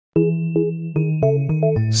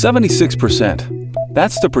76%.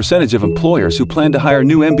 That's the percentage of employers who plan to hire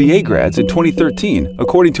new MBA grads in 2013,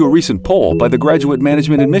 according to a recent poll by the Graduate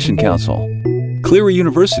Management Admission Council. Cleary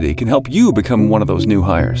University can help you become one of those new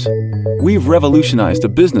hires. We've revolutionized a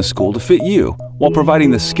business school to fit you while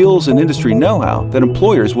providing the skills and industry know-how that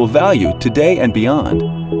employers will value today and beyond.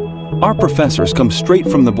 Our professors come straight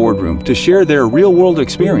from the boardroom to share their real-world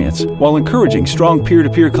experience while encouraging strong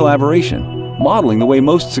peer-to-peer collaboration, modeling the way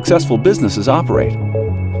most successful businesses operate.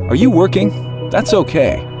 Are you working? That's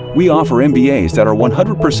okay. We offer MBAs that are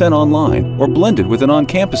 100% online or blended with an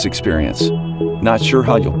on-campus experience. Not sure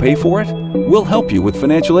how you'll pay for it? We'll help you with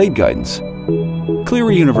financial aid guidance.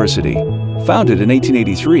 Cleary University, founded in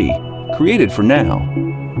 1883, created for now.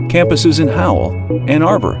 Campuses in Howell, Ann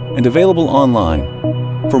Arbor, and available online.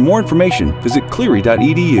 For more information, visit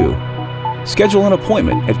cleary.edu. Schedule an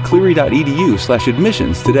appointment at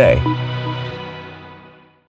cleary.edu/admissions today.